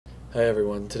Hi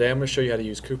everyone, today I'm going to show you how to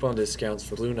use coupon discounts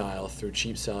for Blue Nile through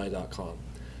cheapsally.com.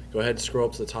 Go ahead and scroll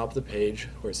up to the top of the page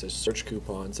where it says search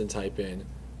coupons and type in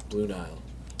Blue Nile.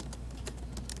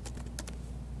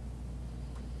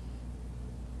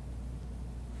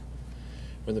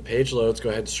 When the page loads, go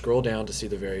ahead and scroll down to see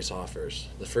the various offers.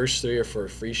 The first three are for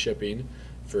free shipping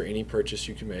for any purchase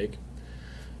you can make.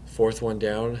 Fourth one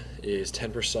down is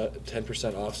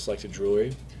 10% off selected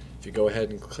jewelry. If you go ahead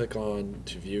and click on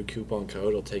to view coupon code,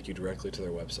 it'll take you directly to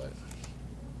their website.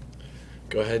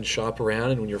 Go ahead and shop around,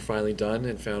 and when you're finally done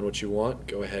and found what you want,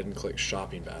 go ahead and click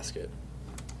shopping basket.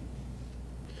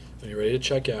 When you're ready to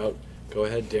check out, go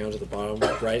ahead down to the bottom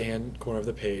right hand corner of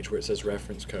the page where it says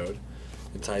reference code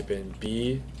and type in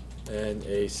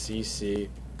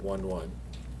BNACC11.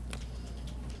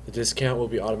 The discount will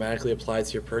be automatically applied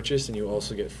to your purchase, and you will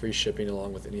also get free shipping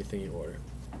along with anything you order.